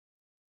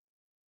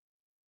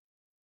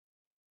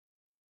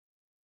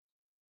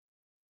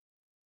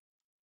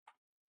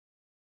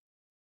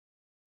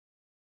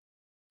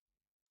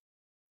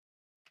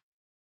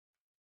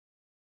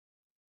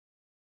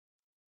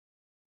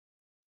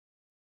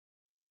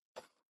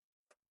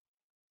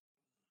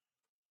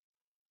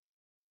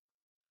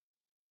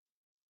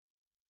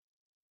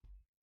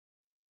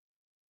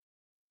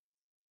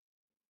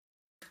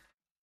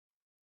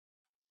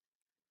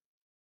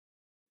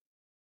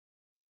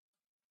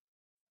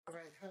All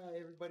right, hi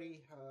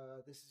everybody.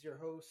 This is your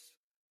host,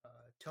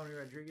 Tony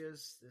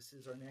Rodriguez. This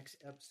is our next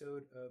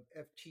episode of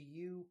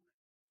FTU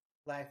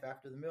Life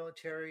After the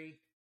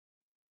Military.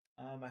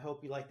 I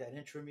hope you like that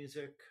intro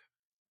music.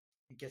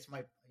 It gets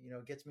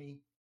me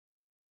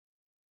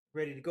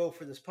ready to go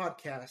for this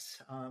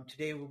podcast.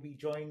 Today we'll be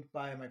joined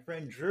by my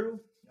friend Drew.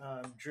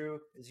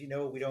 Drew, as you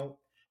know, we don't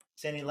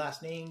say any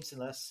last names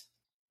unless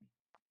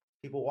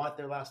people want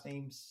their last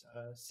names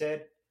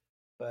said.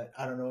 But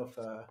I don't know if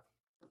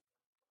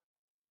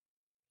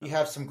you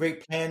have some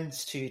great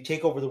plans to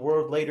take over the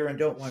world later and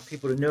don't want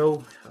people to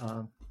know.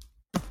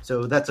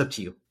 So that's up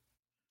to you.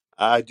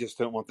 I just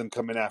don't want them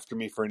coming after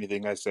me for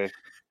anything I say.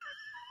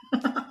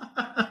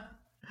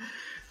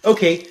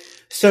 Okay,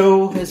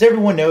 so as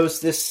everyone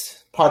knows,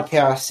 this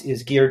podcast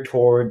is geared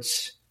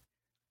towards,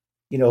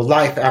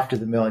 life after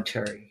the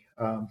military.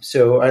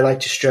 So I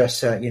like to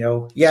stress that,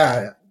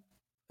 I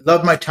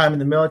love my time in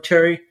the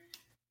military,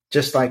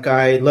 just like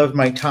I loved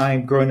my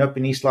time growing up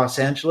in East Los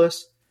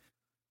Angeles.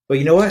 But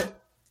you know what?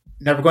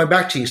 Never going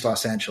back to East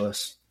Los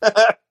Angeles.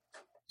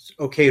 It's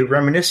okay to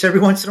reminisce every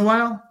once in a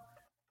while,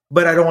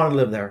 but I don't want to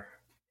live there.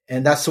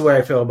 And that's the way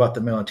I feel about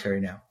the military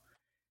now.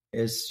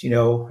 Is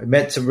I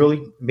made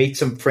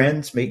some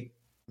friends, made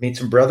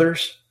some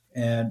brothers,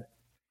 and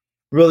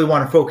really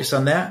want to focus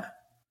on that,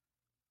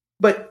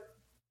 but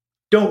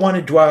don't want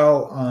to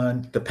dwell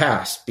on the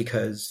past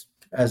because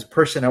as a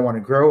person I want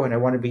to grow and I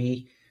want to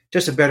be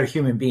just a better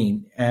human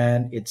being,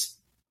 and it's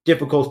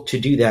difficult to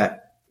do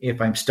that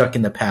if I'm stuck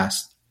in the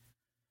past.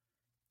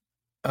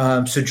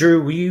 So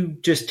Drew, will you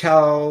just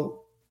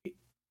tell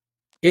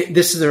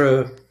this is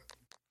a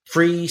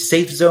free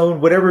safe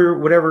zone,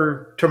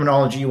 whatever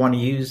terminology you want to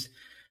use.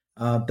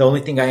 The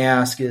only thing I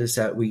ask is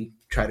that we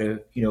try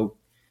to,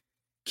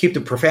 keep the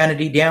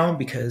profanity down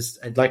because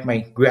I'd like my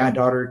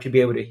granddaughter to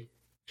be able to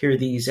hear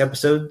these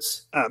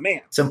episodes Man.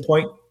 at some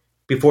point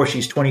before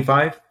she's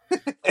 25.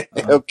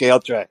 Okay,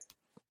 I'll try.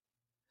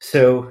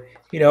 So,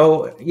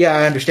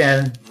 I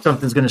understand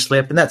something's going to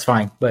slip, and that's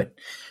fine. But,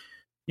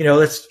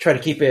 let's try to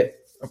keep it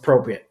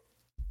appropriate.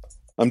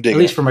 I'm digging. At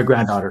least for my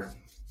granddaughter.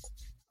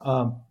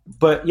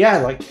 But,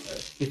 yeah,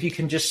 if you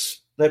can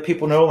just let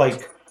people know,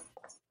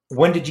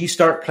 when did you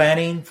start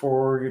planning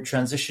for your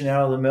transition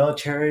out of the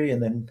military,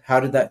 and then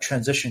how did that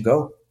transition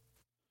go?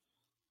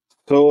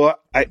 So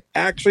I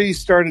actually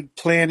started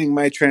planning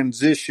my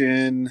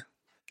transition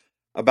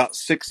about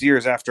 6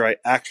 years after I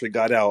actually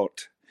got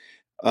out,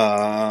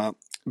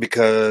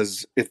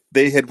 because if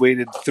they had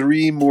waited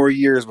 3 more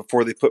years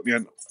before they put me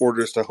on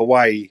orders to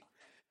Hawaii,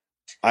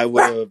 I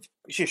would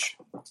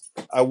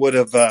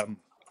have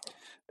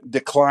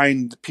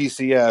declined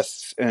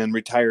PCS and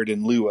retired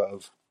in lieu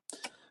of.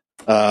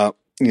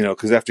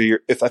 Because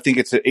if I think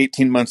it's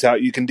 18 months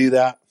out, you can do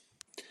that.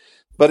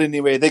 But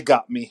anyway, they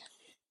got me.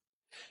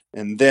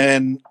 And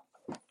then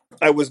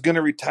I was going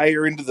to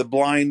retire into the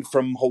blind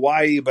from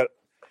Hawaii, but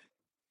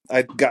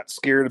I got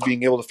scared of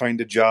being able to find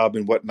a job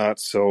and whatnot.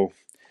 So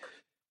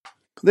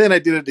then I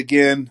did it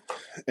again.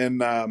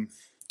 And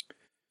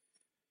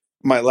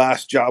my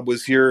last job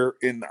was here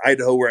in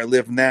Idaho where I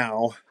live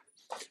now.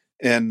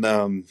 And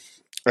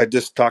I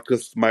just talked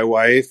with my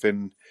wife,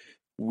 and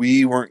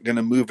we weren't going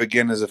to move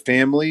again as a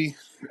family.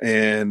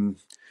 And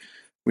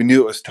we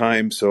knew it was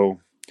time. So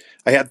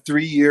I had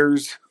 3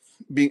 years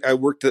I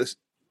worked as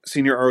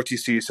senior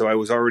ROTC, so I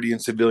was already in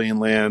civilian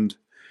land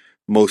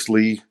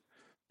mostly.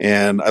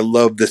 And I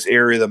love this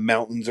area. The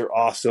mountains are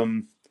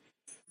awesome.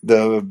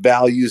 The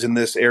values in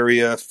this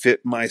area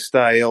fit my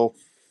style.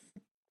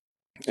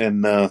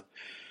 And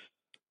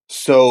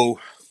so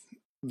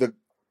the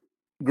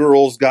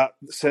girls got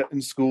set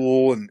in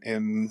school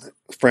and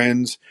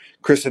friends.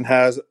 Kristen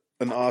has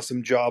an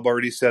awesome job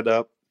already set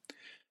up.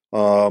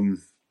 And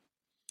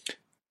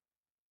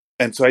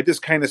so I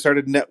just kind of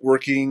started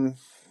networking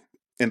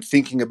and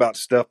thinking about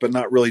stuff, but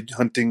not really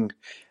hunting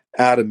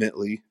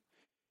adamantly.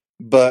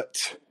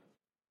 But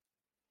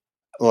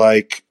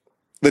like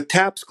the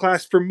TAPS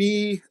class for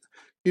me,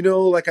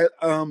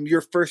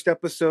 your first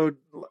episode,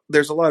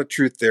 there's a lot of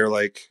truth there.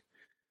 Like,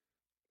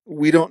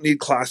 we don't need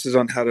classes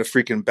on how to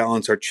freaking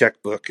balance our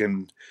checkbook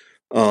and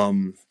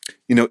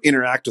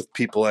interact with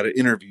people at an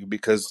interview,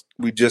 because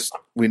we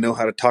know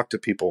how to talk to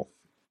people.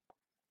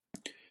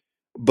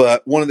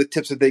 But one of the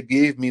tips that they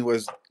gave me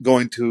was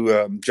going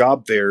to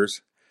job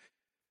fairs.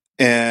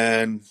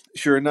 And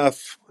sure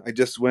enough, I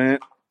just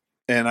went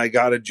and I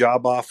got a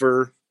job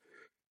offer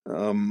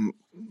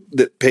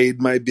that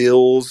paid my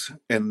bills,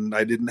 and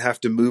I didn't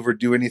have to move or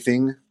do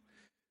anything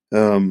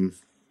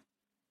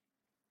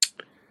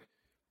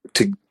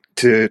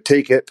to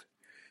take it,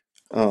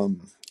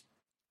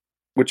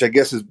 which I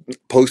guess is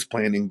post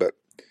planning. But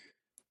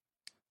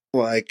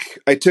like,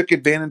 I took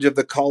advantage of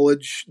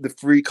the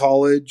free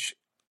college,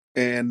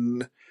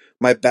 and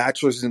my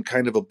bachelor's in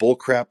kind of a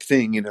bullcrap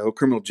thing,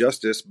 criminal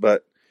justice.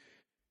 But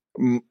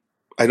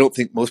I don't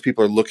think most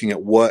people are looking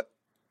at what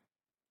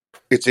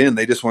it's in.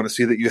 They just want to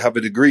see that you have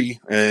a degree,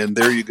 and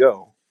there you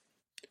go.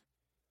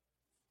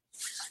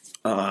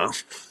 And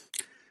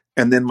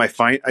then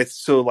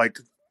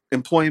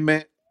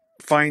employment,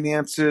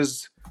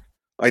 finances,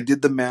 I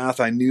did the math.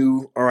 I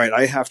knew, all right,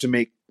 I have to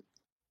make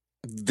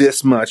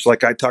this much.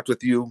 Like I talked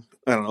with you,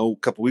 I don't know, a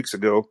couple weeks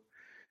ago.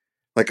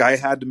 Like I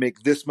had to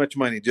make this much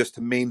money just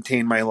to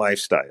maintain my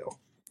lifestyle.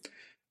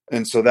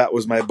 And so that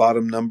was my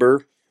bottom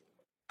number.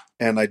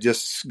 And I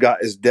just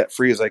got as debt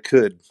free as I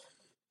could.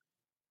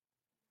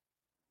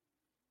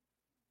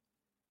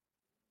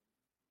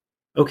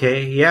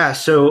 Okay, yeah.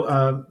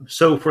 So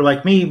for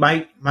like me,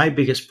 my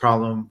biggest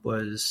problem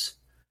was,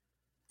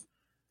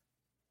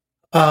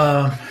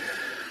 uh,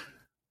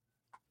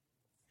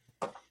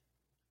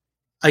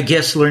 I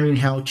guess, learning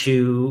how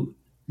to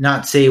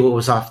not say what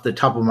was off the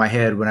top of my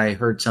head when I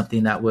heard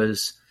something that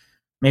was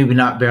maybe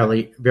not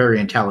very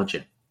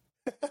intelligent.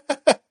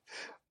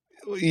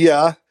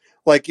 Yeah.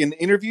 Like in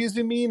interviews,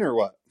 you mean, or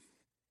what?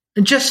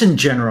 And just in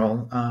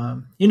general,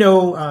 I'm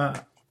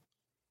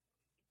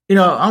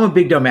a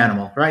big dumb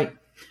animal, right?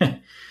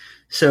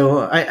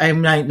 So I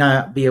might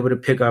not be able to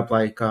pick up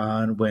like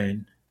on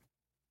when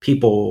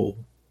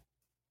people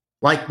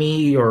like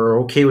me or are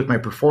okay with my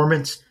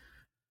performance,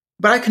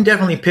 but I can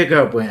definitely pick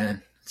up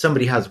when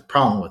somebody has a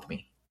problem with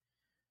me.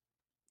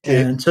 Okay.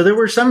 And so there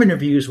were some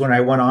interviews when I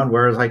went on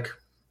where I was like,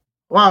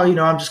 wow,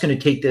 I'm just going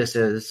to take this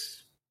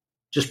as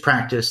just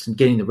practice and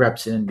getting the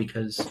reps in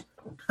because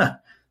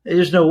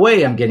there's no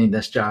way I'm getting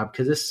this job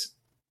because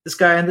this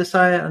guy on this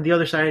side, on the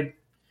other side,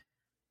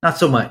 not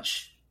so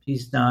much.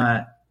 He's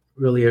not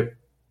really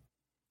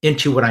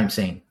into what I'm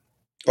saying.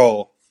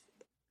 Oh,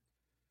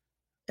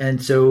 And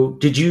so,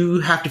 did you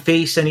have to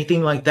face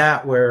anything like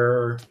that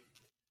where,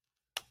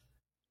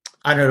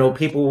 I don't know,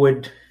 people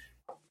would,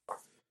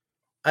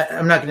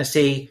 I'm not going to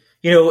say,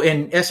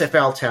 in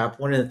SFL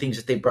TAP, one of the things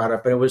that they brought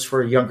up, and it was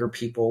for younger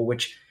people,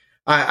 which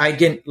I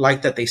didn't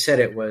like that they said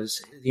it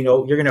was,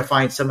 you're going to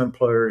find some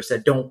employers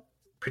that don't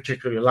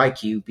particularly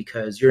like you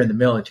because you're in the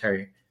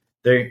military.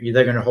 They're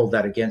going to hold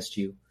that against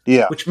you,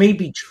 yeah. which may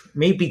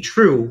be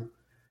true,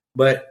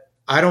 but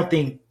I don't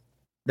think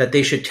that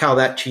they should tell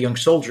that to young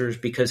soldiers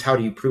because how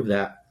do you prove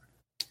that?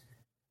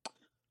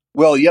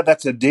 Well, yeah,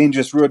 that's a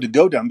dangerous road to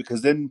go down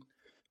because then,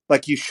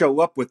 like, you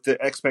show up with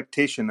the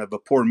expectation of a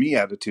poor me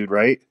attitude,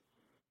 right?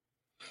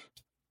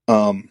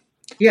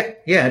 Yeah,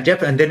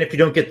 definitely. And then if you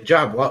don't get the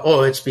job,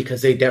 well, it's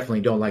because they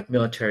definitely don't like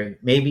military.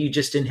 Maybe you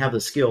just didn't have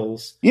the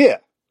skills. Yeah.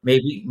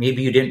 Maybe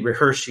you didn't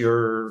rehearse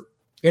your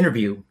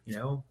interview.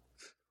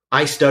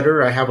 I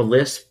stutter. I have a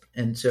lisp,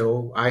 and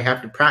so I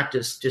have to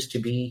practice just to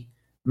be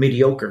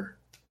mediocre.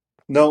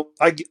 No,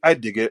 I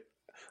dig it,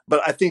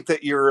 but I think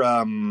that you're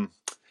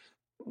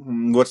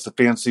what's the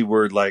fancy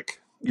word?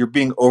 Like you're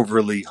being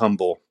overly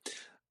humble.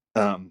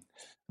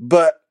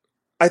 But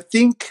I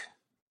think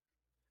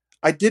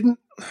I didn't.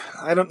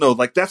 I don't know.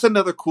 Like that's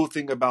another cool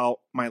thing about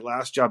my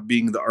last job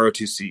being the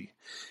ROTC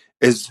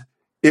is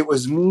it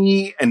was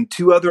me and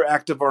two other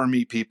active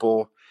Army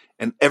people,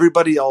 and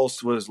everybody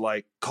else was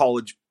like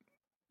college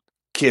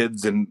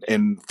kids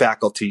and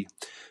faculty.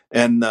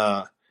 And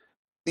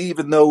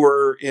even though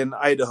we're in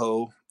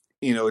Idaho,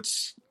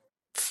 it's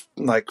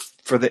like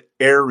for the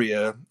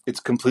area, it's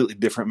completely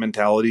different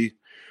mentality.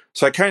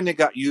 So I kind of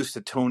got used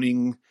to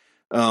toning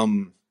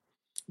um,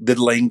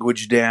 the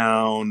language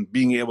down,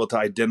 being able to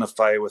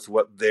identify with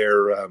what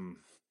their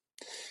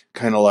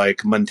kind of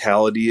like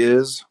mentality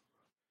is.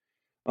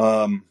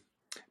 Um,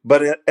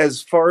 but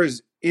as far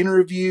as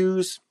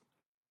interviews,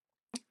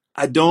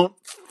 I don't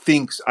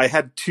think so. I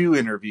had two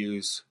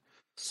interviews.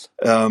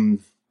 Um,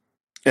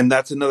 and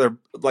that's another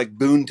like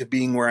boon to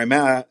being where I'm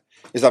at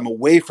is I'm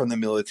away from the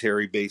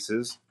military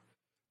bases.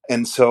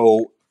 And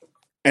so,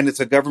 and it's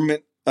a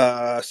government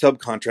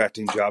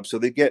subcontracting job. So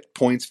they get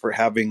points for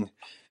having,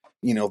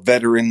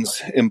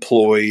 veterans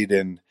employed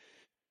and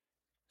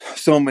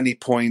so many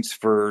points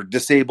for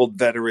disabled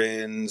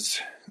veterans,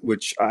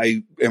 which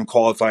I am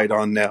qualified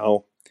on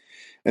now.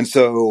 And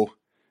so,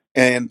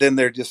 and then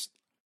they're just,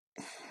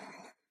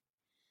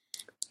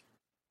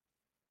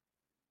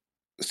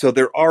 so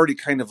they're already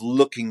kind of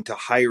looking to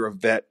hire a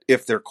vet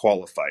if they're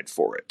qualified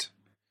for it.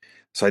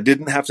 So I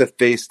didn't have to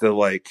face the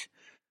like,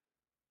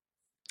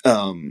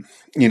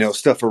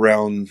 stuff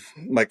around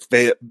like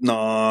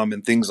Vietnam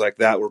and things like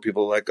that, where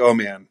people are like, oh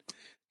man,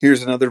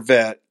 here's another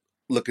vet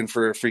looking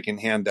for a freaking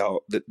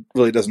handout that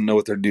really doesn't know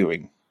what they're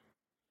doing.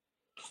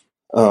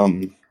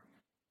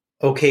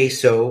 Okay,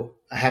 so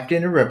I have to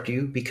interrupt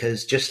you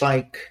because just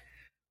like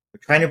we're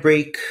trying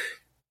to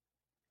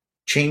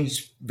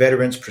change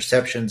veterans'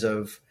 perceptions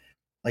of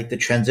like the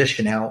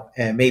transition out,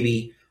 and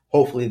maybe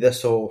hopefully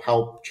this will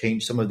help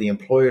change some of the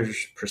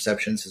employers'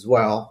 perceptions as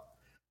well.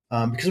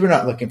 Because we're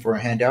not looking for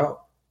a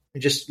handout, we're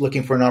just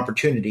looking for an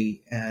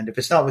opportunity. And if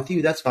it's not with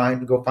you, that's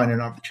fine. Go find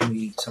an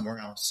opportunity somewhere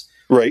else.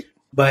 Right.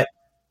 But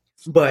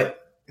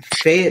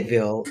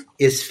Fayetteville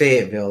is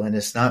Fayetteville, and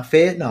it's not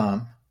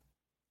Vietnam.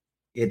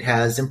 It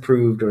has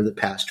improved over the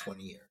past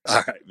 20 years.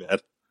 All right, man.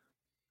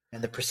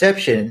 And the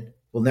perception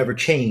will never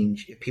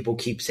change if people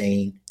keep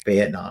saying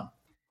Vietnam.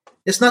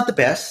 It's not the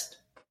best,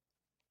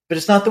 but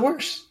it's not the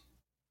worst.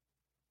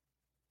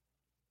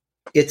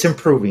 It's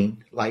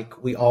improving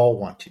like we all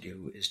want to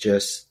do, is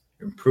just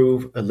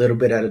improve a little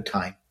bit at a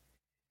time.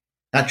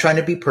 Not trying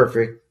to be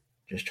perfect,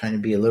 just trying to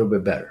be a little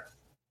bit better.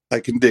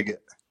 I can dig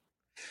it.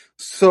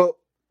 So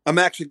I'm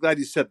actually glad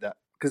you said that,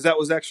 because that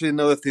was actually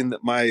another thing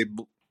that my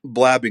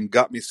blabbing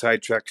got me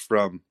sidetracked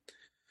from.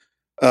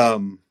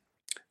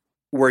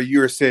 Where you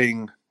were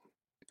saying,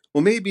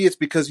 well, maybe it's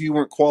because you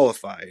weren't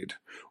qualified,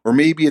 or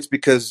maybe it's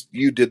because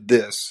you did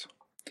this.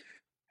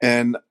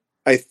 And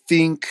I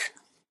think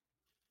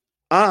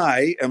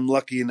I am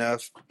lucky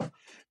enough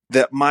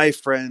that my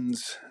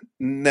friends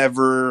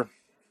never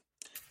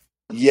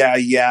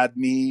yahed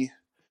me,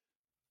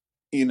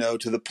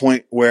 to the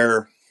point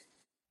where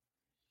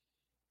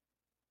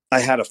I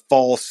had a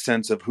false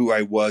sense of who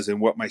I was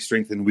and what my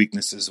strengths and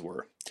weaknesses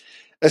were.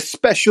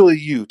 Especially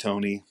you,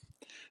 Tony.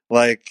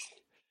 Like,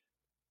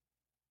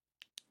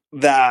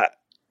 that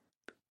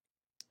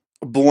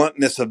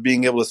bluntness of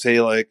being able to say,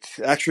 like,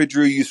 actually,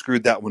 Drew, you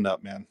screwed that one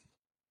up, man.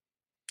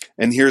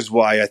 And here's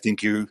why I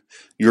think you're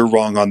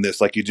wrong on this.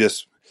 Like, you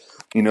just,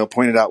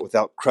 pointed out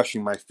without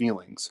crushing my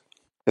feelings,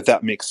 if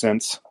that makes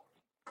sense.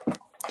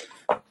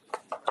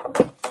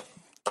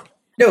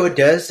 No, it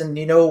does. And,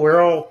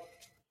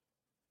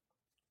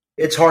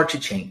 it's hard to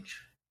change.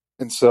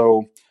 And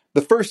so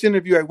the first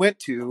interview I went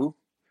to,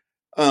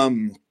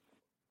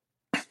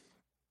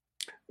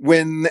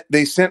 when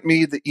they sent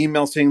me the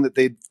email saying that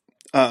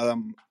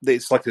they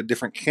selected a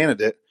different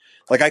candidate,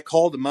 like, I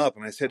called them up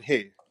and I said,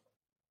 hey,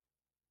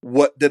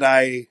 what do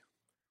I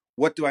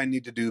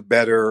need to do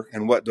better,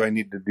 and what do I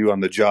need to do on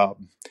the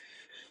job?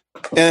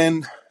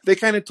 And they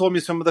kind of told me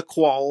some of the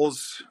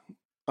quals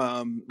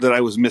that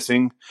I was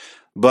missing,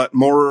 but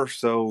more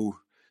so,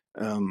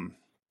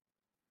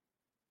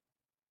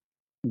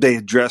 they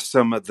addressed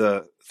some of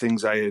the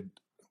things I had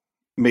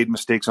made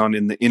mistakes on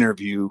in the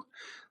interview.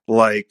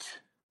 Like,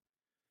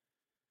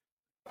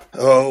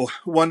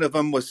 one of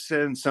them was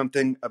saying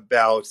something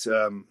about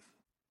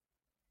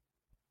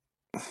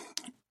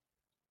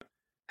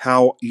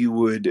how you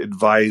would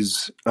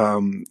advise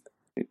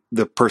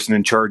the person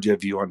in charge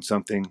of you on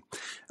something.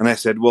 And I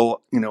said,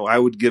 well, I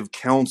would give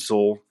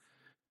counsel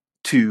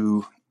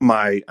to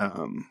my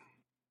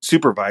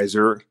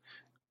supervisor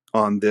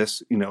on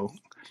this,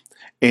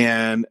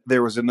 and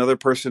there was another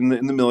person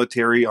in the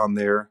military on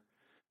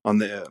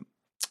the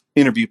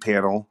interview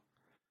panel,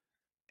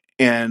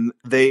 and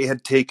they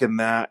had taken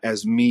that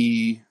as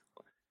me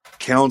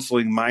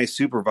counseling my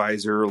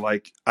supervisor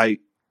like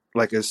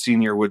a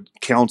senior would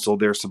counsel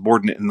their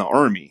subordinate in the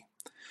Army,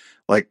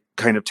 like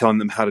kind of telling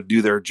them how to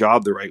do their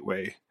job the right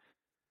way.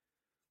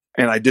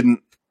 And I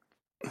didn't,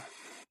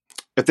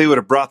 if they would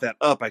have brought that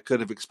up, I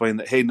could have explained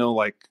that, hey, no,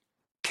 like,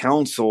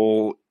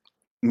 counsel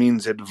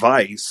means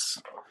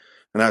advice.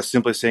 And I was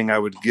simply saying I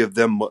would give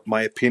them what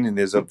my opinion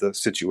is of the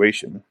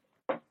situation.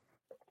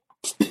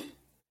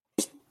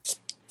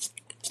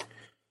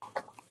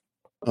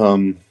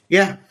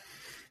 Yeah.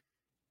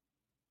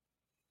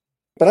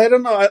 But I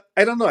don't know.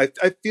 I don't know. I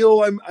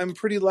feel I'm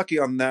pretty lucky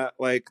on that,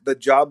 like the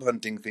job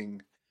hunting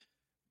thing.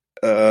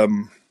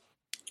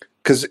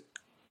 Because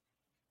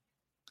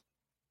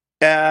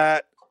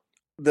at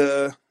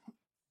the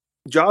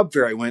job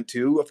fair I went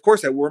to, of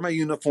course, I wore my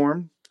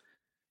uniform.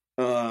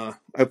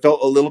 I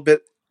felt a little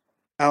bit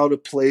out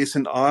of place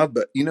and odd,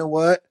 but you know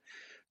what?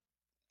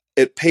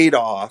 It paid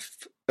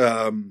off.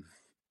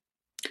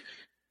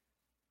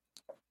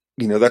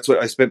 That's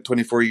what I spent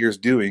 24 years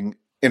doing.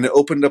 And it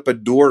opened up a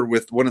door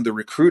with one of the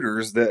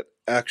recruiters that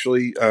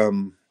actually,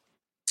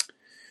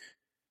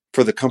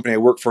 for the company I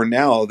work for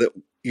now, that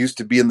used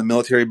to be in the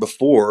military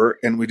before.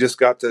 And we just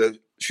got to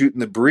shoot in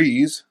the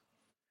breeze.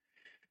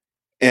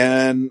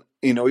 And,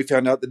 we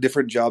found out the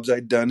different jobs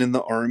I'd done in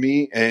the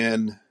Army.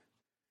 And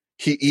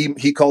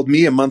he called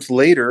me a month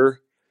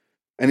later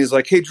and he's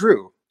like, hey,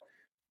 Drew,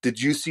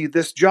 did you see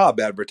this job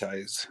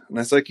advertised? And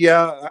I was like,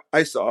 yeah,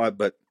 I saw it,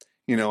 but,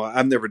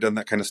 I've never done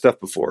that kind of stuff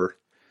before.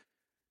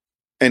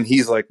 And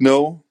he's like,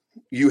 no,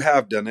 you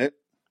have done it.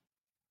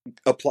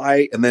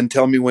 Apply and then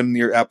tell me when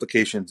your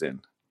application's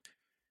in.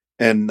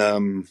 And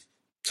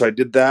so I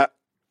did that.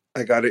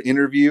 I got an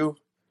interview,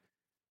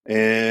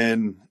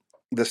 and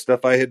the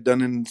stuff I had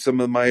done in some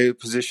of my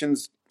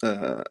positions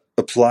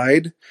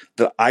applied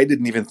that I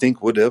didn't even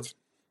think would have.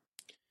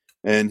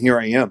 And here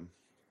I am.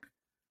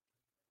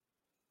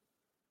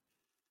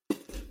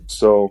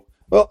 So,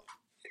 well,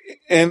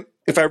 and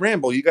if I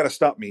ramble, you got to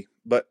stop me.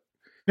 But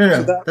no,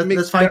 so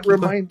that's fine. That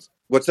reminds.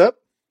 What's up?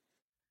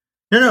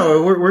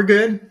 No, we're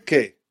good.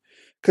 Okay,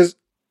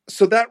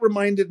 so that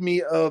reminded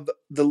me of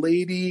the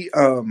lady.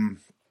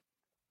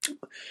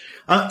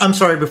 I'm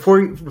sorry.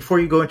 Before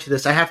you go into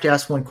this, I have to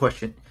ask one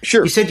question.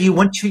 Sure. You said you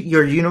went to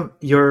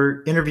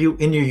your interview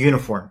in your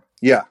uniform.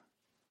 Yeah.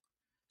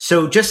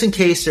 So just in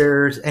case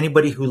there's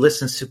anybody who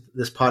listens to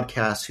this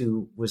podcast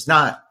who was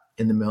not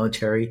in the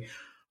military,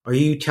 are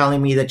you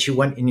telling me that you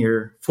went in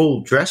your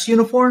full dress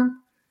uniform?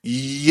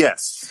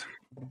 Yes.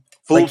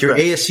 Full like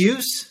dress. Your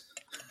ASUs?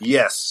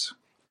 Yes.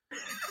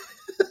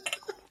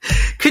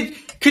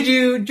 Could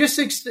you just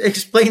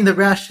explain the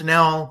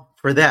rationale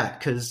for that?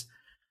 Because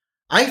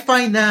I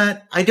find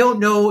that I don't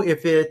know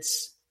if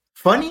it's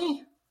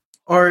funny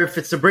or if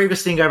it's the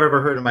bravest thing I've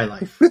ever heard in my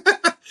life.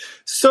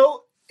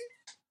 So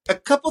a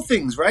couple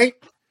things, right?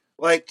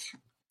 Like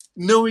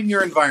knowing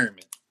your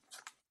environment.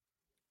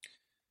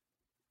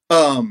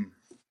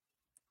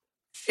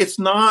 It's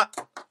not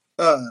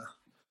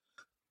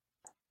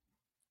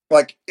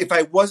like if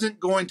I wasn't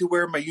going to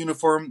wear my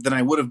uniform, then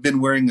I would have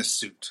been wearing a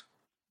suit.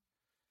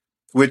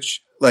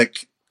 Which,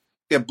 like,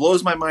 it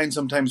blows my mind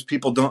sometimes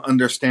people don't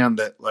understand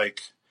that,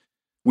 like,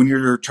 when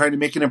you're trying to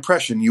make an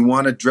impression, you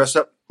want to dress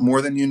up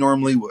more than you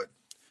normally would.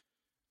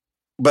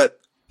 But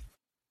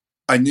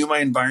I knew my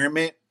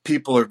environment.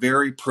 People are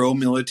very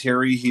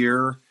pro-military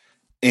here.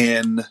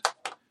 And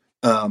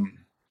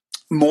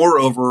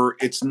moreover,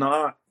 it's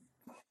not,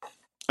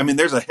 I mean,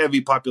 there's a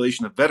heavy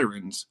population of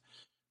veterans,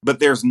 but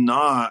there's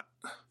not,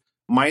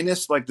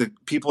 minus like the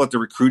people at the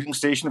recruiting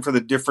station for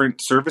the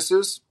different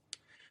services,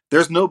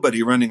 there's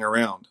nobody running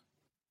around.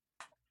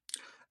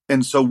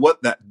 And so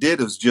what that did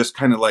was just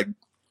kind of like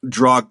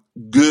draw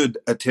good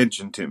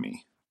attention to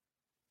me.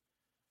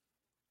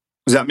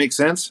 Does that make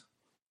sense?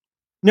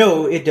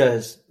 No, it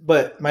does.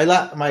 But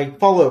my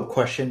follow up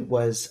question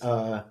was,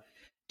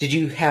 did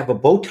you have a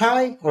bow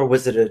tie or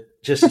was it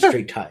just a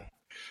straight tie?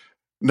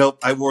 Nope,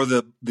 I wore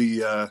the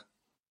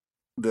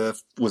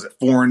was it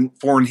four in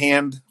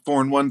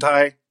one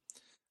tie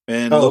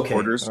and low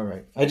quarters. All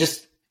right.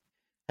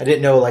 I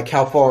didn't know like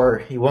how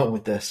far you went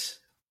with this.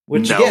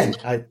 Which again,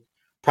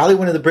 probably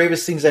one of the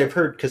bravest things I've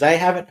heard, because I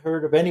haven't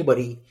heard of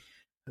anybody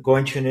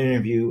going to an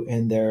interview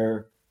in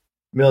their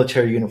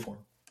military uniform.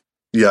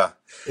 Yeah.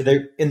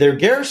 In their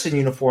garrison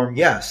uniform,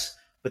 yes,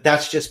 but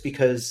that's just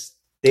because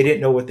they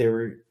didn't know what they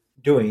were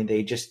doing.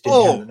 They just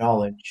didn't have the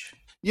knowledge.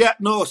 Yeah,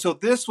 no, so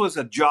this was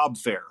a job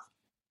fair.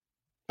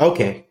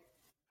 Okay.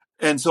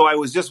 And so I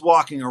was just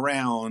walking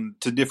around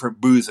to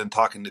different booths and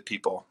talking to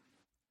people.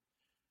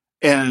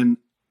 And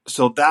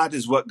so that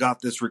is what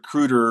got this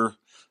recruiter.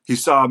 He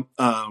saw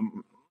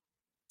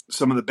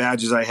some of the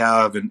badges I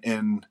have,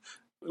 and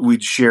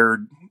we'd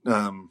shared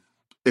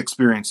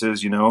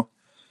experiences, you know.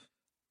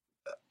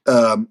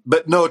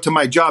 But no, to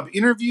my job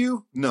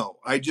interview, no,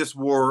 I just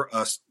wore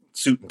a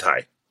suit and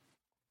tie.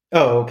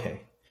 Oh,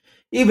 okay.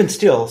 Even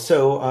still,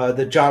 so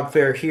the job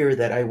fair here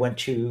that I went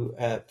to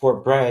at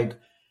Fort Bragg,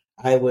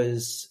 I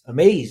was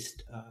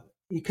amazed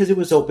because it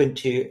was open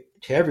to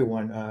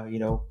everyone, you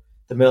know,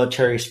 the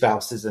military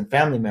spouses and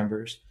family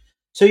members.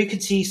 So you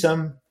could see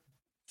some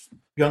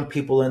young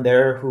people in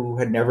there who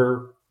had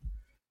never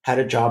had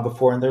a job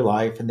before in their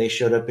life, and they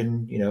showed up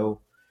in, you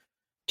know,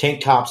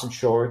 tank tops and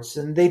shorts,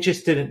 and they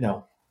just didn't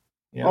know.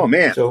 You know? Oh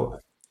man!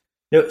 So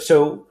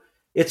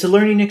it's a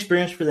learning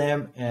experience for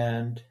them,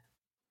 and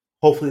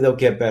hopefully they'll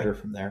get better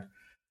from there.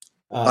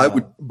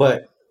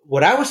 But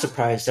what I was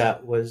surprised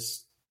at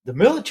was the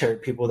military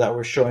people that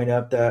were showing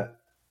up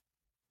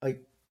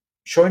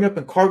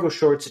in cargo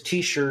shorts, a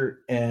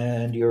t-shirt,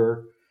 and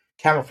your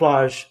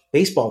camouflage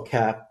baseball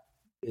cap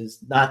is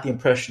not the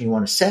impression you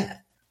want to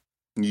set.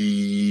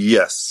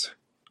 Yes.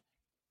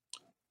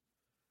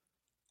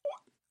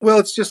 Well,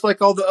 it's just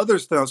like all the other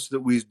stuff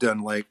that we've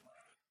done, like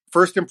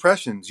first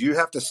impressions. You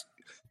have to.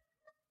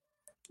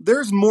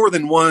 There's more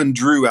than one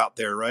Drew out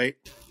there, right?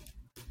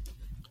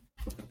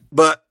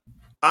 But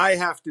I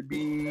have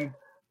to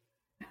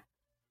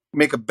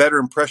make a better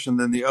impression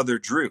than the other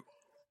Drew.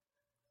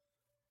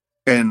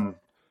 And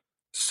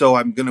so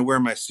I'm going to wear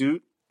my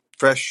suit,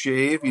 fresh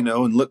shave, you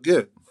know, and look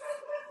good.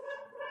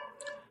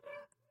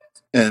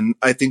 And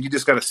I think you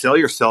just got to sell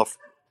yourself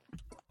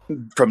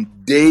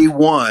from day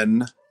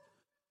one,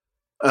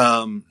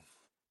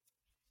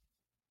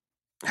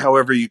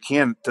 however you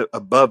can, to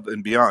above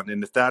and beyond.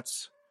 And if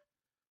that's,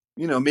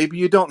 you know, maybe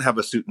you don't have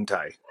a suit and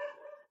tie,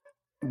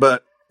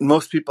 but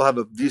most people have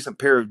a decent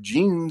pair of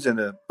jeans and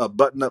a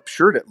button-up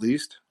shirt at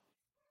least.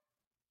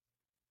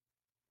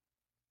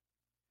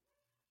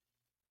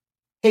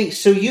 Hey,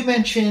 so you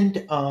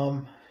mentioned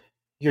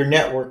your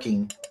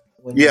networking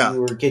when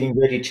you were getting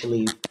ready to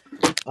leave.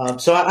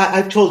 So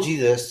I've told you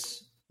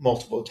this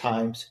multiple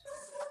times.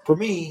 For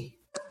me,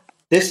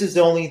 this is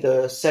only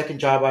the second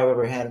job I've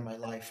ever had in my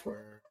life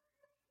where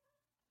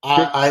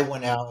I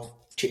went out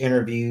to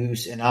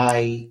interviews and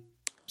I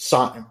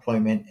sought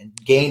employment and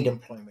gained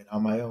employment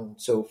on my own.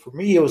 So for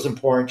me, it was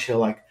important to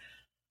like,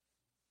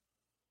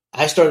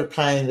 I started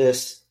planning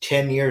this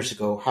 10 years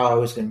ago, how I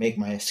was going to make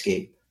my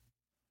escape.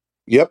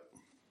 Yep.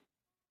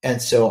 And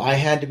so I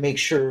had to make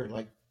sure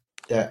like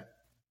that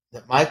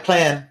my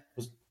plan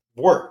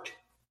worked.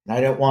 And I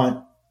didn't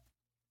want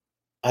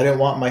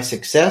my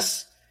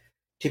success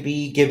to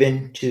be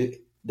given to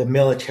the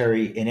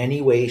military in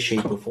any way,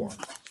 shape, or form.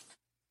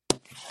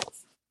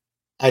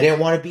 I didn't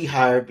want to be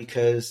hired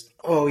because,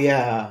 oh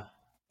yeah,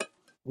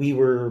 we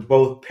were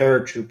both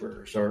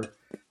paratroopers, or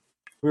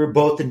we were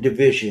both in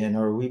division,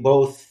 or we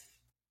both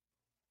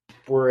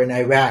were in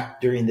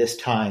Iraq during this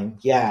time.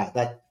 Yeah,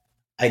 that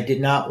I did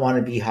not want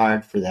to be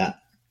hired for that.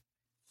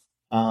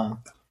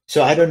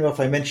 So I don't know if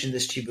I mentioned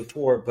this to you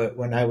before, but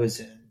when I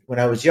was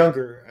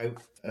younger, I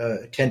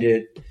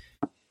attended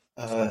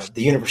the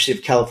University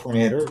of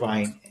California at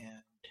Irvine,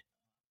 and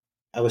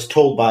I was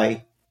told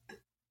by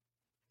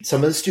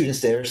some of the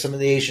students there, some of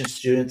the Asian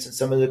students and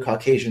some of the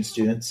Caucasian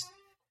students,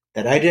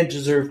 that I didn't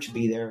deserve to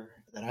be there,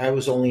 that I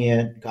was only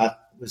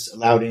was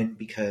allowed in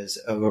because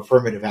of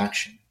affirmative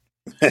action.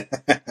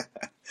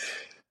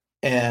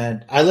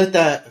 And I let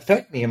that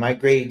affect me, and my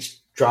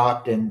grades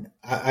dropped, and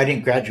I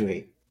didn't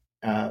graduate.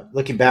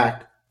 Looking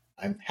back,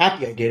 I'm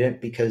happy I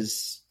didn't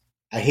because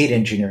I hate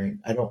engineering.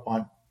 Didn't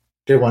want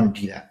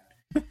to do that.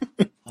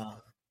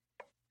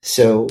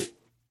 So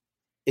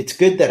it's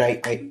good that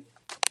I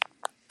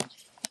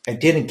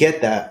didn't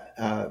get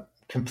that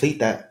complete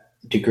that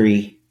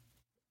degree,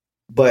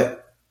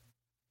 but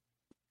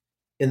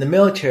in the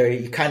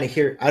military, you kind of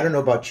hear. I don't know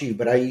about you,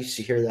 but I used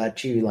to hear that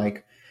too.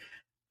 Like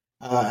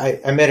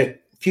I met a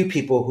few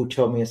people who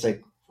told me it's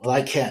like, well,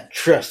 I can't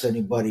trust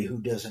anybody who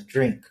doesn't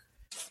drink.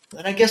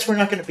 Then I guess we're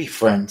not going to be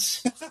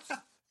friends.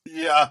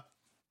 Yeah.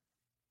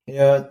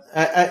 And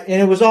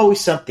it was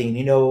always something.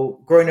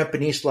 Growing up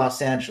in East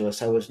Los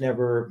Angeles, I was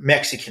never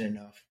Mexican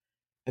enough.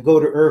 I go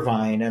to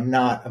Irvine, I'm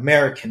not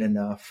American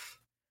enough.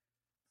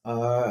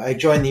 I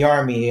joined the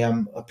army,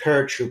 I'm a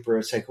paratrooper.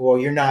 It's like, well,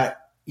 you're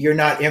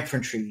not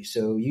infantry,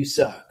 so you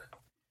suck.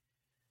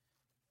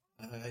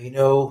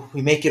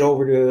 We make it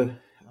over to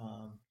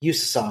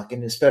USASOC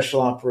into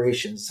special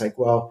operations. It's like,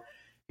 well,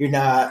 you're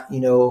not,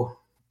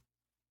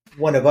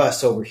 one of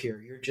us over here.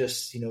 You're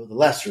just, the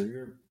lesser.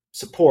 You're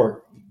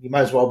support. You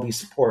might as well be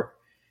support.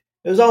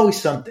 It was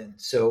always something.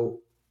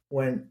 So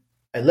when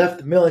I left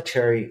the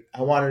military,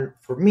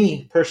 for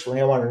me personally,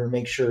 I wanted to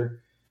make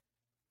sure.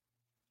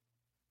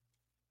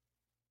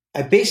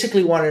 I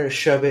basically wanted to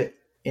shove it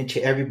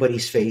into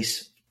everybody's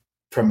face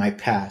from my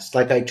past.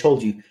 Like I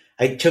told you,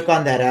 I took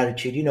on that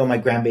attitude. My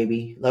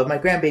grandbaby, love my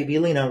grandbaby,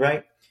 Lena,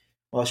 right?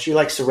 Well, she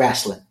likes the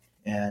wrestling,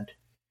 and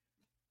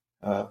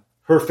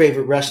her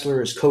favorite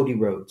wrestler is Cody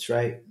Rhodes,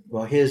 right?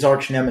 Well, his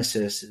arch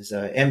nemesis is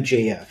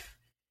MJF,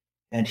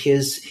 and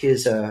his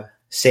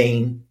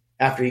saying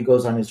after he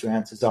goes on his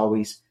rants is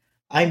always,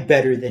 "I'm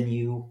better than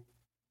you,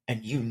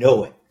 and you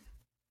know it."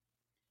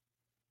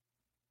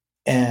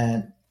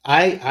 And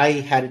I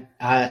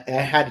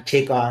had to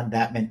take on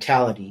that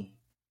mentality.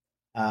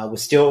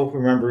 Was still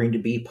remembering to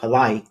be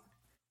polite,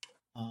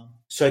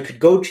 so I could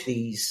go to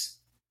these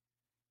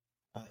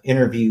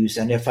interviews,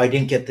 and if I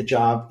didn't get the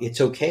job,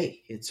 it's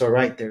okay. It's all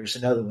right. There's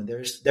another one.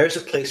 There's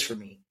a place for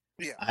me.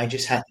 Yeah. I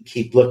just have to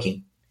keep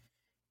looking.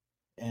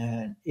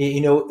 And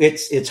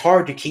it's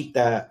hard to keep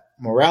that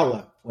morale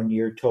up when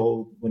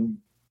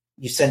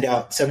you send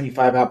out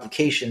 75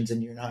 applications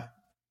and you're not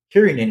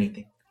hearing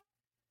anything.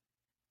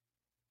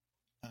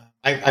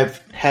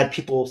 I've had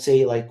people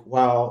say like,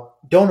 "Well,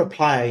 don't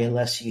apply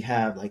unless you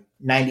have like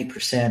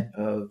 90%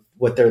 of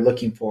what they're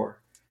looking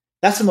for."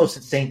 That's the most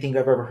insane thing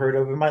I've ever heard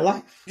of in my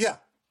life. Yeah.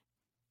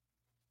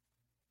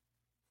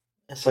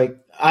 It's like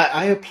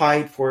I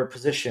applied for a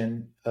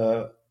position,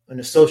 an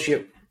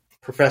associate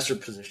professor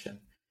position.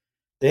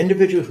 The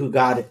individual who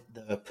got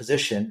the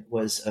position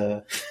was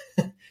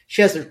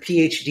she has her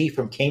PhD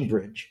from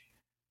Cambridge,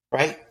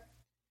 right?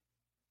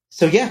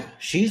 So yeah,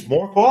 she's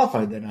more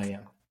qualified than I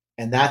am,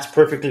 and that's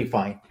perfectly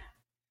fine.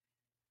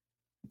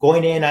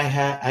 Going in,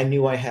 I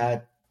knew I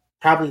had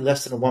probably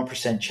less than a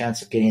 1%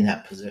 chance of getting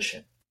that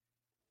position.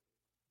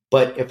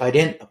 But if I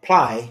didn't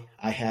apply,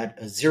 I had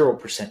a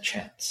 0%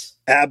 chance.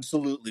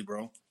 Absolutely,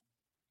 bro.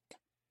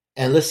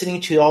 And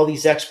listening to all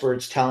these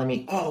experts telling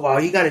me, "Oh, well,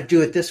 you got to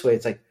do it this way."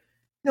 It's like,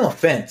 no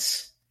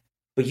offense,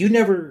 but you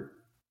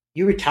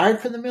retired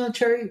from the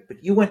military,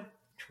 but you went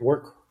to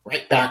work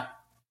right back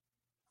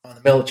on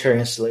the military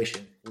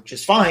installation, which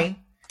is fine.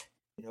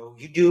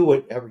 You do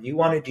whatever you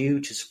want to do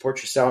to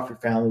support yourself, your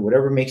family,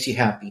 whatever makes you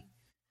happy.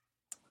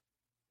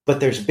 But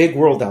there's a big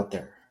world out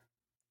there.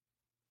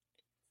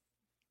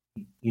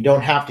 You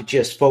don't have to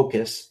just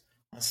focus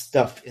on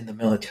stuff in the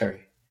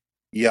military.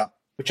 Yeah.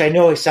 Which I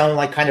know I sound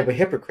like kind of a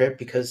hypocrite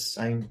because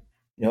I'm,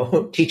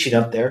 teaching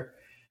up there,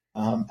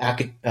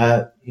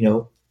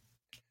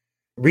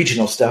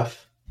 regional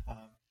stuff.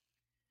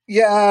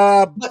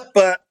 Yeah,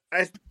 but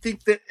I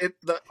think that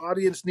the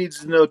audience needs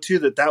to know too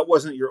that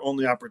wasn't your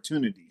only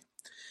opportunity.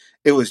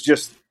 It was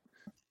just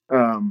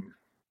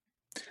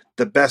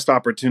the best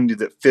opportunity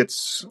that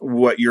fits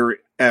what you're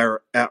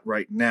at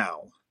right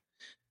now.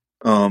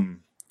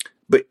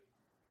 But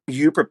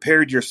you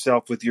prepared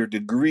yourself with your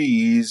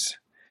degrees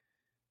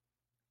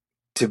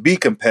to be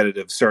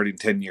competitive starting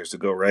 10 years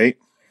ago, right?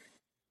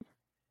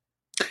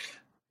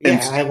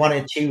 Yeah, I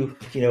wanted to,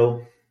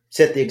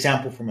 set the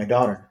example for my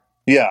daughter.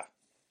 Yeah.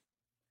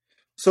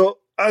 So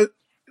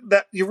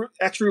that you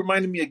actually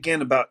reminded me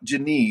again about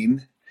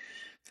Janine.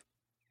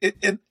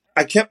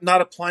 I kept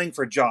not applying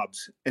for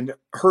jobs, and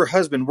her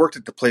husband worked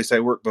at the place I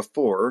worked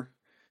before,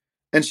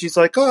 and she's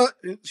like, "Oh,"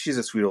 she's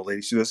a sweet old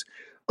lady. She goes,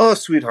 "Oh,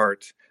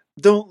 sweetheart,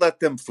 don't let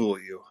them fool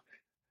you.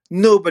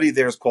 Nobody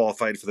there's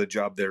qualified for the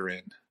job they're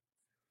in."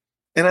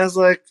 And I was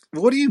like,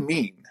 "What do you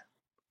mean?"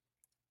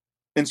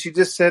 And she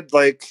just said,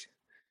 like,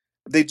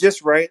 they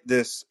just write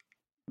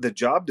the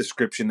job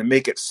description to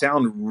make it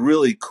sound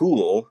really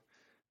cool,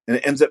 and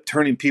it ends up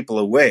turning people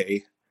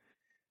away.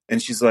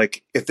 And she's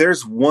like, if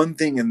there's one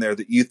thing in there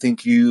that you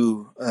think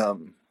you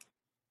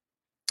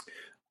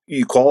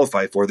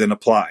qualify for, then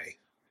apply.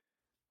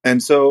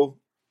 And so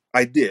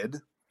I did.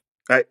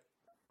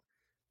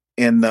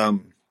 And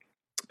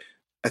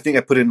I think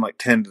I put in like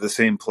 10 to the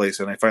same place,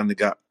 and I finally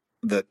got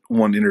that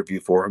one interview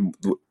for him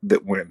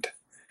that went.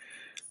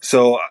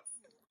 So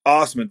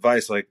awesome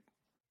advice. Like,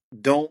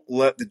 don't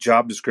let the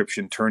job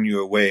description turn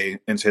you away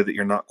and say that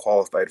you're not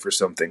qualified for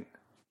something.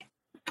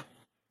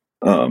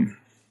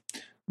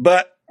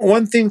 But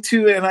one thing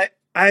too, and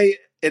I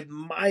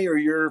admire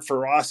your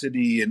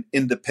ferocity and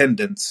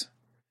independence,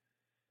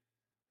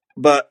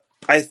 but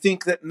I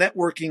think that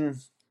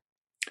networking,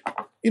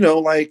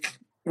 like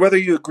whether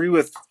you agree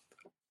with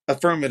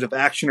affirmative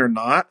action or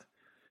not,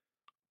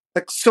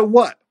 like, so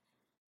what?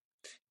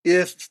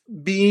 If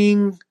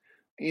being,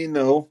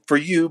 for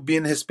you,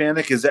 being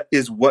Hispanic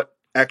is what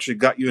actually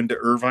got you into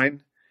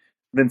Irvine,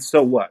 then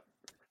so what?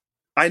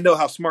 I know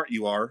how smart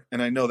you are,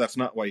 and I know that's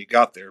not why you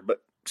got there,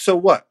 but so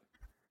what?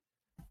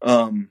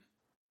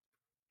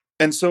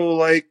 And so,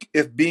 like,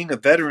 if being a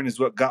veteran is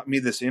what got me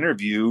this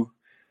interview,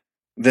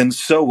 then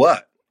so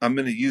what? I'm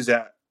going to use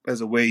that as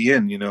a way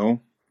in,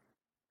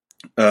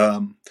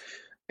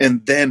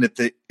 and then at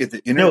the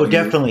interview, No,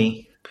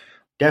 definitely.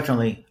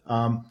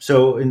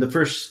 So in the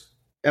first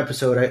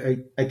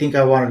episode, I think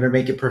I wanted to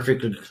make it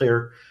perfectly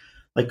clear,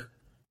 like,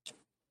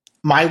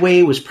 my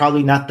way was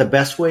probably not the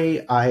best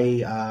way.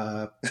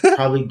 I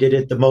probably did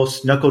it the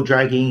most knuckle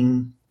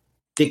dragging,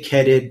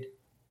 dick-headed,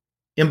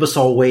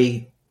 imbecile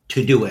way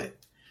to do it.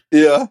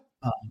 Yeah.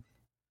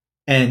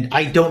 And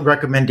I don't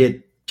recommend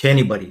it to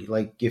anybody.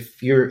 Like,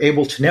 if you're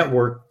able to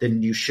network,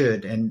 then you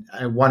should. And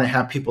I want to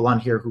have people on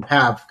here who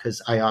have,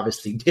 because I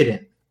obviously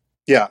didn't.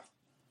 Yeah.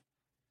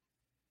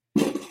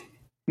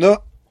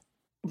 No,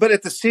 but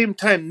at the same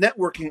time,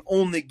 networking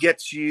only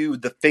gets you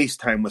the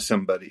FaceTime with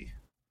somebody.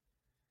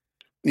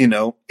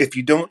 If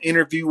you don't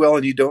interview well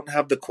and you don't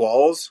have the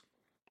quals,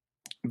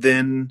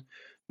 then,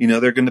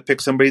 they're going to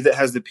pick somebody that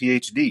has the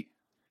PhD.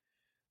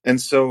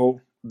 And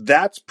so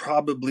that's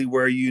probably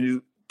where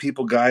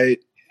people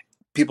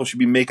should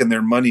be making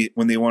their money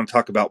when they want to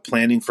talk about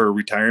planning for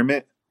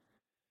retirement.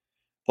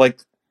 Like,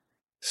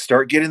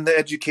 start getting the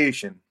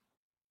education,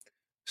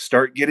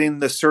 start getting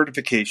the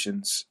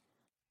certifications.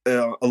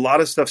 A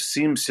lot of stuff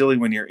seems silly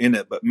when you're in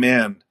it, but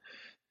man,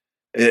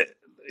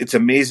 it's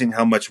amazing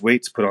how much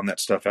weight's put on that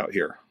stuff out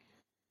here.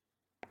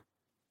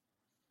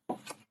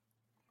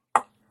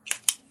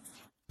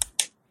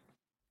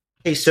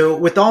 Okay, so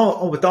with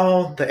all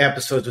the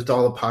episodes, with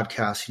all the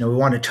podcasts, we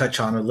want to touch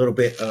on a little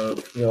bit of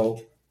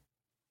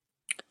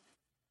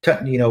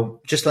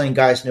just letting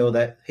guys know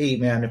that, hey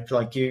man, if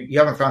like you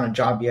haven't found a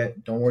job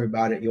yet, don't worry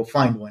about it. You'll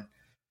find one.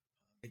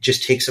 It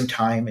just takes some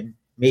time, and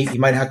maybe you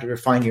might have to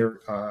refine your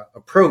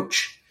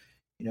approach.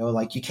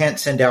 Like, you can't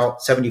send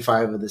out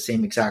 75 of the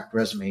same exact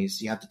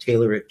resumes. You have to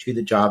tailor it to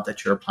the job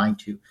that you're applying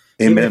to.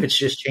 Amen. Even if it's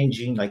just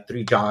changing like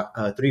three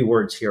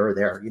words here or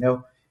there.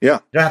 Yeah. You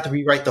don't have to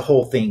rewrite the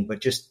whole thing, but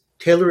just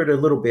tailor it a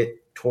little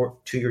bit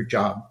to your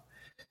job.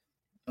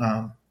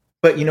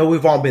 But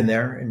we've all been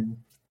there, and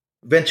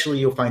eventually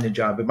you'll find a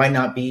job. It might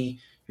not be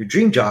your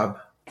dream job,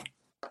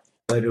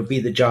 but it'll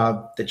be the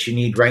job that you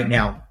need right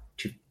now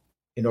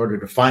in order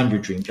to find your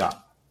dream job.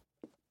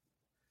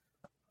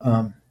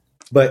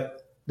 But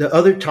the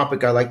other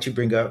topic I like to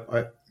bring up,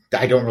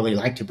 I don't really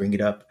like to bring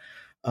it up,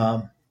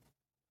 but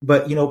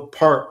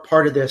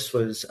part of this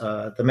was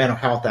the mental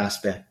health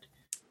aspect,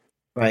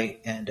 right?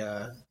 And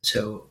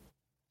so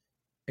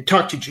I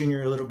talked to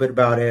Junior a little bit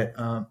about it.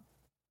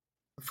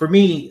 For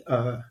me,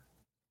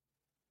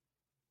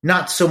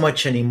 not so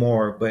much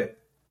anymore, but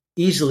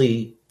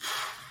easily.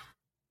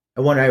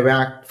 I went to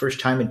Iraq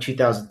first time in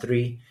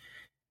 2003,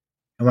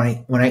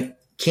 and when I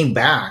came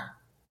back,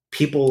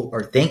 people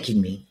are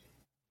thanking me,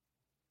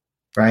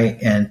 right?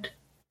 And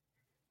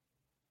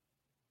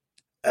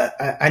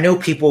I know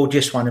people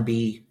just want to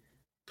be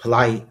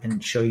polite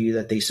and show you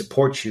that they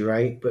support you,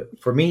 right?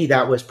 But for me,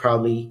 that was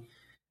probably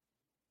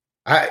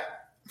I'd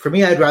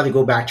rather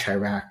go back to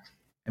Iraq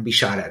and be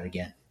shot at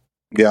again.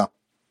 Yeah.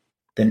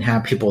 Than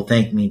have people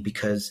thank me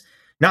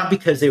not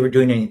because they were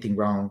doing anything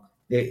wrong.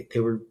 They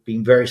were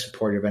being very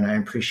supportive, and I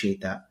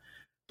appreciate that.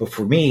 But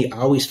for me, I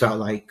always felt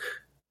like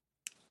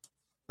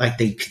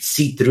they could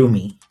see through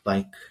me,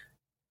 like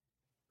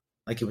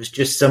it was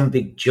just some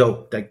big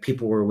joke. Like,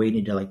 people were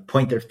waiting to like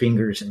point their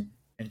fingers and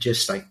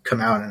just like come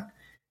out and,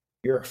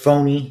 you're a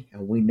phony,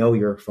 and we know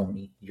you're a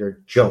phony. You're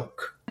a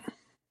joke.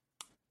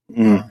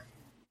 I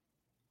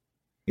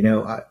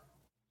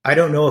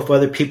don't know if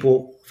other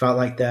people felt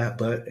like that,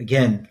 but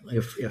again,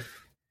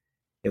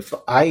 if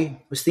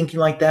I was thinking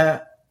like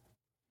that,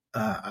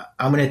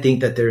 I'm going to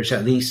think that there's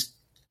at least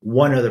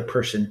one other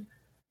person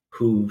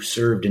who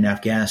served in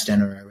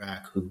Afghanistan or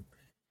Iraq who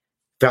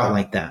felt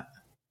like that.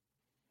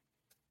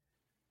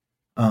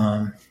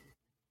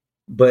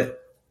 But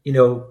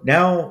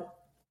now,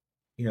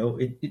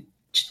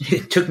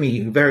 it took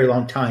me a very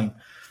long time,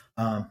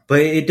 but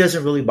it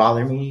doesn't really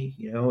bother me.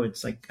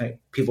 It's like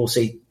people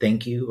say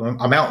thank you.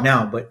 I'm out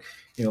now, but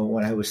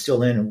when I was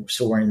still in and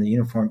still wearing the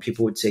uniform,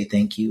 people would say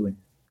thank you, and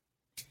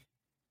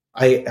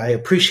I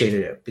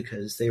appreciated it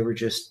because they were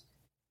just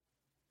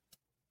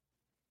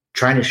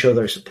trying to show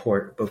their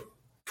support. But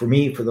for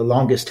me, for the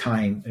longest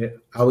time,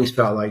 I always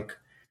felt like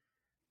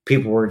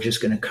people were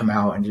just going to come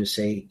out and just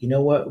say, you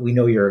know what, we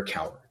know you're a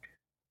coward,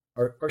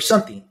 or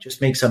something,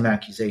 just make some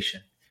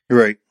accusation.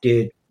 Right.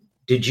 Did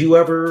you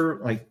ever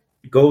like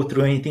go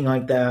through anything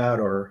like that,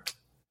 or?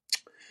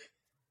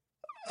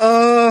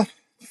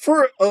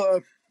 For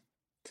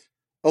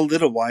a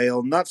little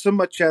while, not so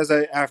much as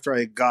after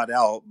I got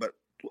out, but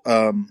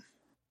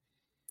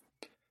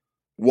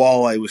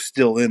while I was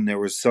still in, there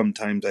was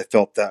sometimes I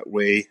felt that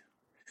way.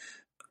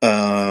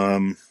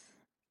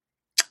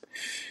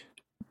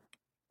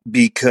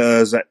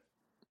 Because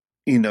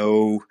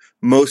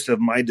most of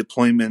my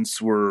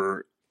deployments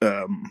were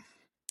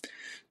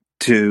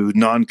to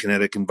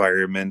non-kinetic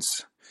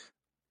environments,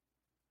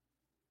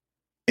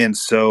 and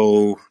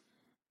so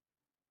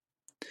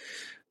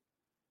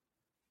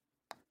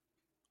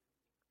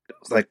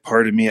like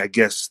part of me, I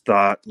guess,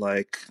 thought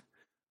like,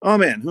 oh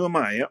man, who am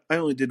I? I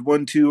only did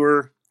one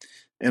tour,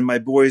 and my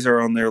boys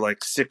are on their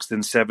like sixth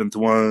and seventh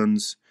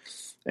ones,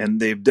 and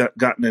they've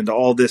gotten into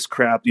all this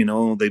crap.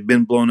 They've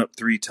been blown up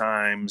 3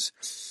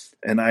 times,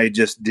 and I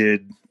just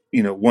did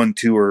one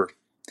tour.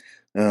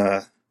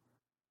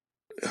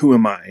 Who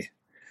am I?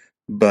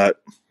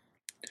 But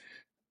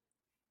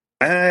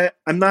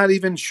I'm not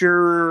even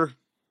sure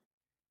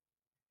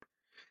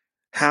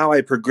how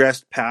I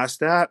progressed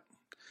past that.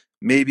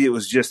 Maybe it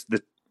was just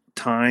the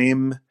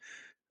time.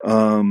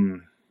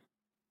 And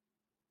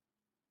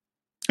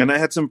I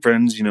had some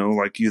friends,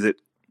 like you, that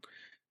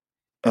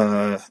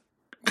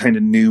kind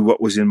of knew what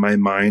was in my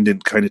mind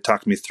and kind of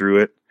talked me through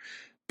it.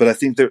 But I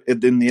think that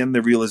in the end,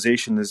 the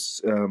realization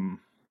is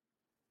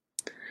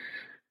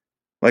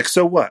like,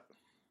 so what?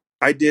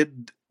 I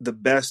did the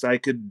best I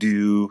could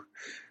do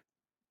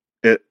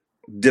at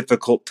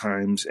difficult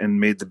times and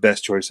made the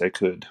best choice I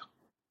could.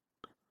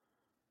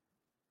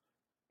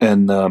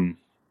 And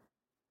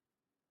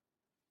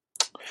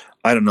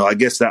I don't know, I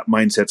guess that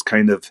mindset's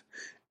kind of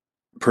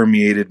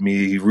permeated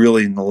me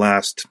really in the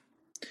last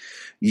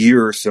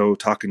year or so,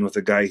 talking with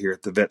a guy here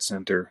at the vet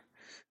center.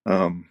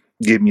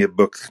 Gave me a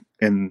book,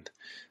 and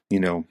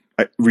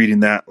reading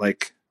that,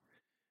 like,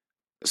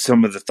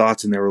 some of the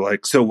thoughts in there were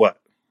like, so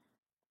what?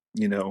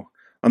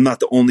 I'm not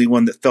the only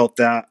one that felt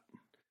that.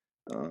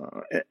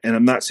 And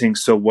I'm not saying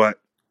so what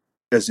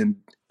as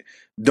in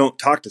don't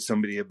talk to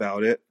somebody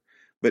about it,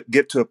 but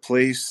get to a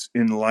place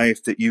in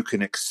life that you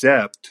can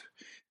accept,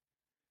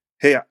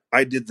 hey,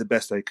 I did the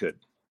best I could.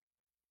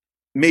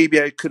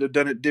 Maybe I could have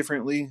done it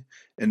differently,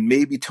 and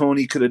maybe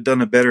Tony could have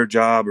done a better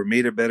job or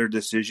made a better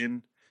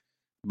decision,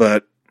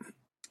 but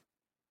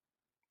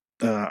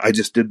I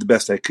just did the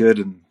best I could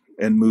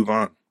and move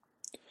on.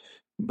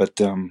 But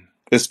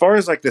as far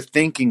as like the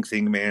thinking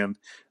thing, man,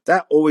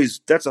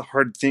 that's a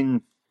hard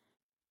thing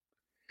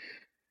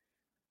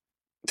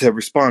to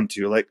respond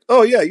to. Like,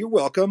 oh yeah, you're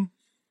welcome.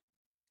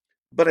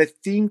 But I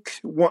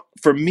think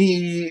for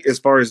me, as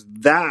far as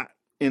that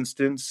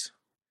instance,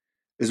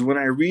 is when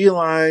I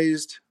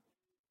realized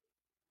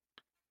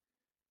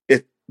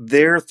if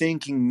they're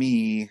thanking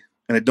me,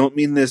 and I don't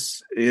mean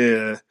this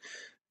in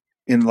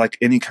like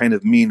any kind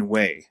of mean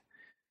way,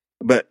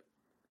 but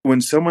when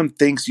someone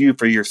thanks you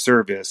for your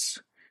service,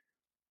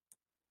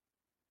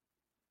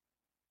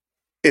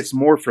 it's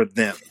more for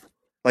them.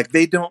 Like,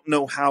 they don't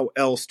know how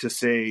else to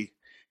say,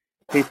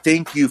 hey,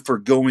 thank you for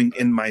going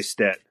in my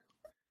stead.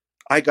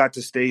 I got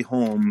to stay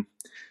home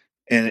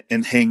and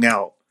hang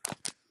out.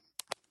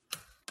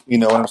 You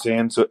know what I'm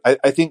saying? So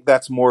I think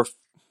that's more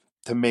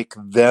to make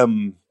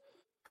them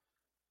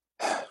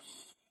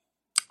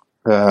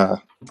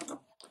feel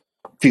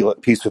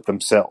at peace with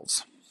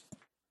themselves.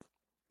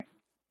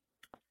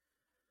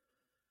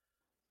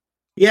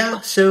 Yeah,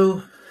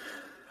 so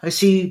I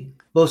see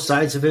both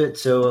sides of it.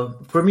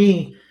 So for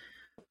me,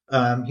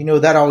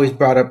 that always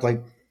brought up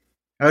like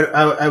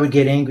I would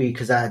get angry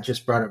because I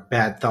just brought up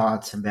bad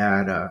thoughts and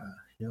bad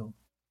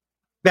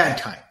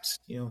times.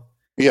 Yeah.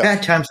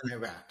 Bad times in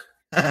Iraq.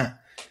 But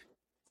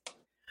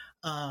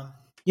I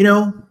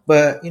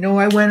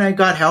went, I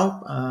got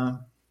help.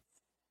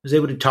 Was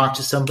able to talk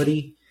to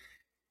somebody.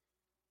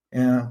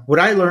 What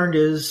I learned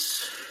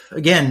is,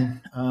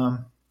 again,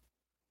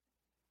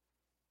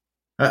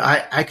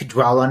 I could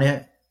dwell on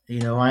it.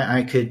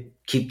 I could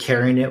keep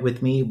carrying it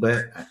with me,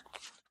 but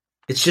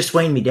it's just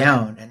weighing me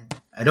down, and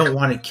I don't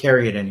want to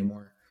carry it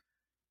anymore.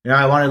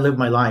 I want to live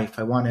my life.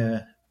 I want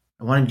to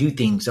do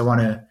things.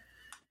 I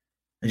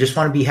just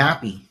want to be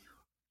happy,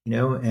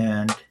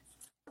 and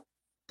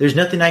there's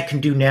nothing I can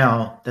do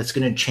now that's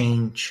going to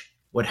change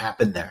what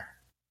happened there.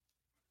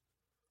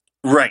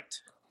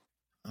 Right.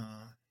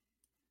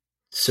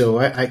 So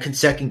I could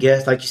second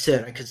guess, like you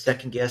said, I could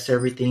second guess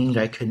everything.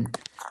 I can,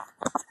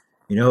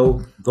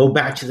 go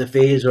back to the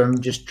phase where I'm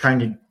just trying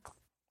to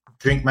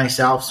drink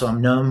myself so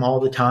I'm numb all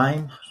the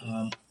time.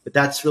 But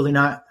that's really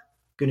not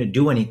going to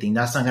do anything.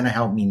 That's not going to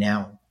help me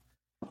now.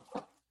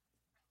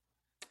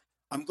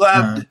 I'm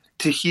glad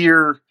to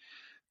hear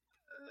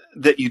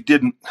that you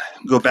didn't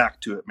go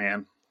back to it,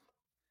 man.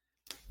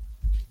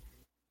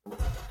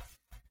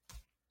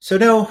 So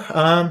no,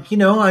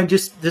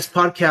 this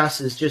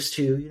podcast is just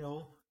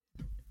to,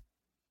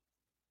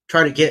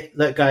 try to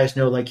let guys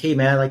know, like, hey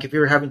man, like if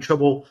you're having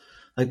trouble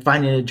like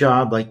finding a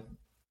job, like,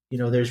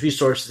 there's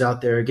resources out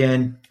there.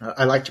 Again,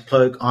 I like to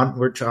plug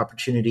Onward to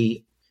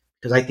Opportunity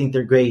because I think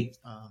they're great.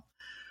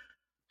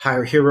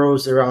 Hire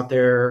Heroes, they're out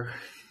there.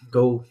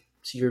 Go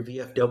see your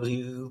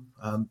VFW.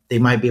 They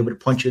might be able to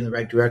point you in the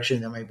right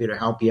direction. They might be able to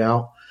help you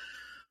out.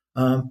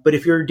 But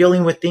if you're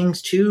dealing with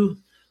things too,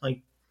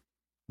 like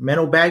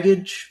mental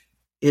baggage,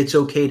 it's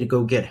okay to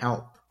go get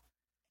help.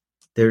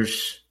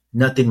 There's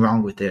nothing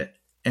wrong with it.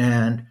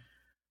 And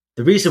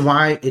the reason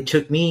why it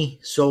took me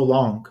so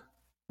long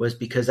was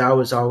because I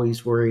was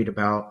always worried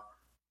about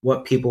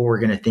what people were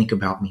going to think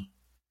about me.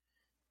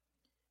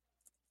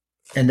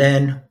 And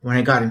then when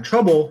I got in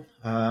trouble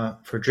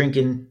for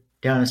drinking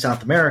down in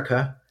South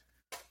America,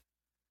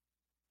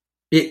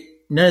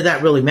 none of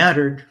that really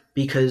mattered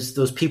because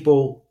those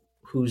people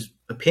whose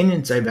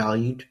opinions I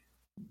valued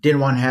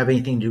didn't want to have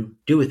anything to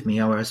do with me.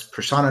 I was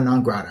persona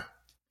non grata.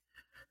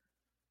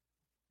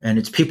 And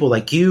it's people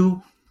like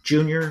you,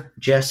 Junior,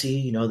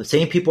 Jesse, the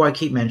same people I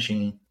keep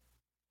mentioning,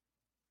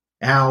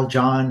 Al,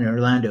 John, and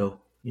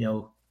Orlando,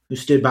 who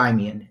stood by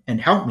me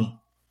and helped me.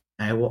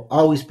 And I will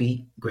always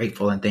be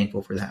grateful and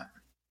thankful for that.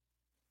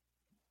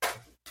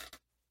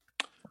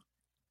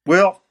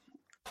 Well,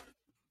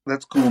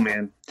 that's cool,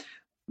 man.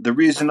 The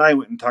reason I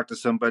went and talked to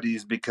somebody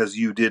is because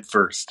you did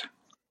first.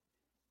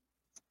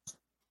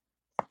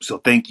 So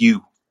thank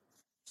you.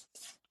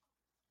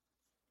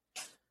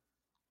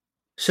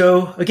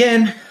 So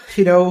again,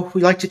 we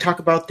like to talk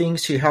about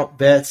things to help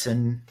vets,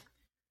 and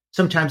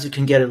sometimes it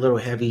can get a little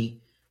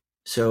heavy.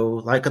 So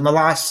like on the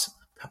last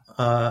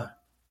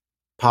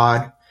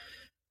pod,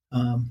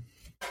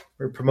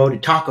 we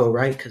promoted Taco,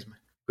 right? Because my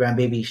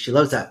grandbaby, she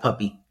loves that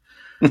puppy.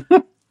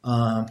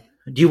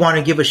 Do you want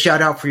to give a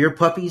shout out for your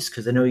puppies?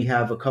 Because I know you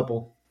have a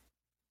couple.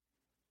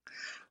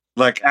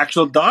 Like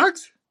actual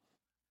dogs?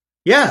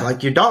 Yeah,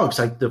 like your dogs,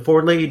 like the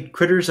four-legged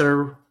critters that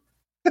are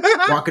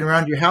walking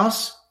around your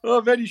house.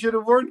 Oh, man, you should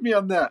have warned me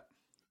on that.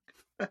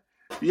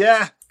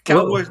 Yeah,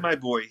 Cowboy's my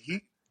boy.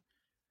 He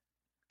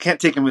can't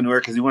take him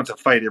anywhere because he wants to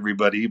fight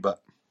everybody, but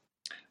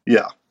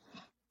yeah.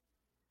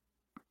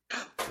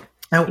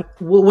 Now,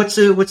 what's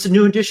the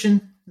new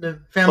edition?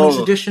 The family's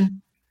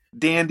edition?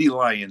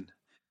 Dandelion.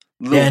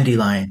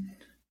 Dandelion.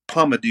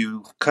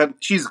 Pomadou.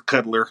 She's a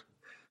cuddler.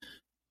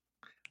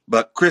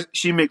 But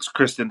she makes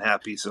Kristen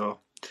happy, so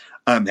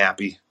I'm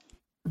happy.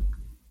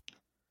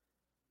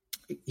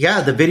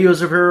 Yeah, the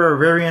videos of her are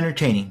very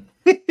entertaining.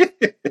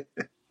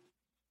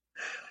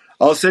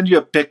 I'll send you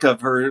a pic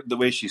of her, the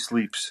way she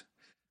sleeps.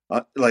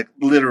 Like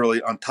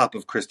literally on top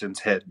of Kristen's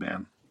head,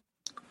 man.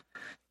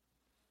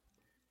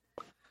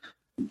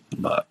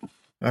 But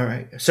all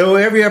right. So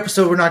every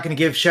episode, we're not going to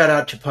give shout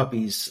out to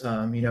puppies.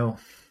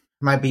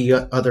 Might be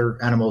other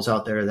animals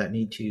out there that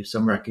need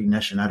some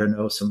recognition. I don't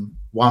know, some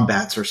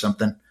wombats or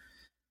something.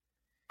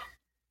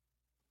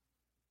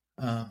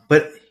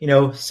 But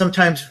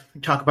sometimes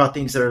we talk about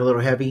things that are a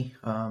little heavy.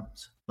 I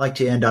like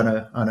to end on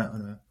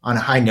a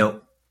high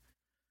note.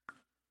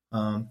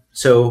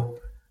 So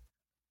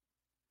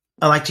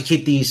I like to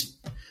keep these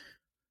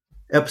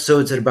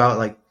episodes at about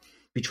like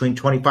between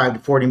 25 to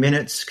 40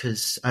 minutes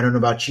because I don't know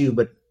about you,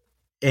 but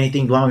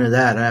anything longer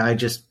than that,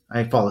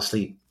 I fall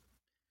asleep.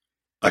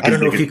 I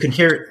don't know if you can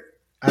hear it.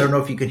 I don't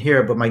know if you can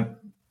hear it, but my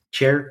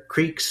chair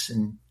creaks,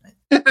 and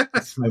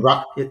it's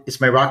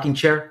my rocking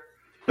chair.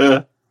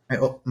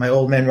 My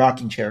old man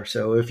rocking chair.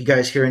 So if you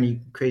guys hear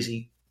any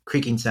crazy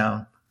creaking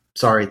sound,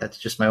 sorry, that's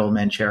just my old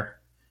man chair.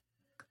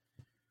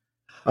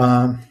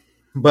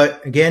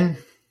 But again,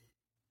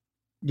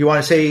 you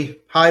want to say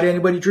hi to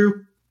anybody,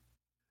 Drew?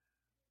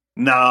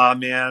 Nah,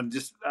 man.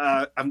 Just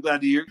I'm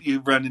glad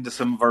you've run into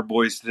some of our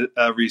boys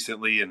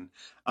recently, and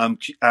I'm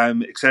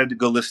excited to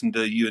go listen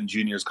to you and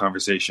Junior's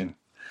conversation.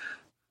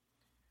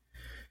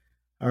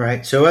 All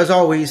right. So as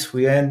always,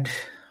 we end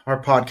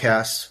our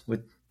podcast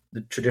with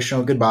the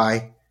traditional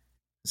goodbye.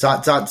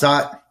 Zot, zot,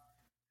 zot,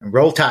 and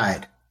roll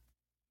tide.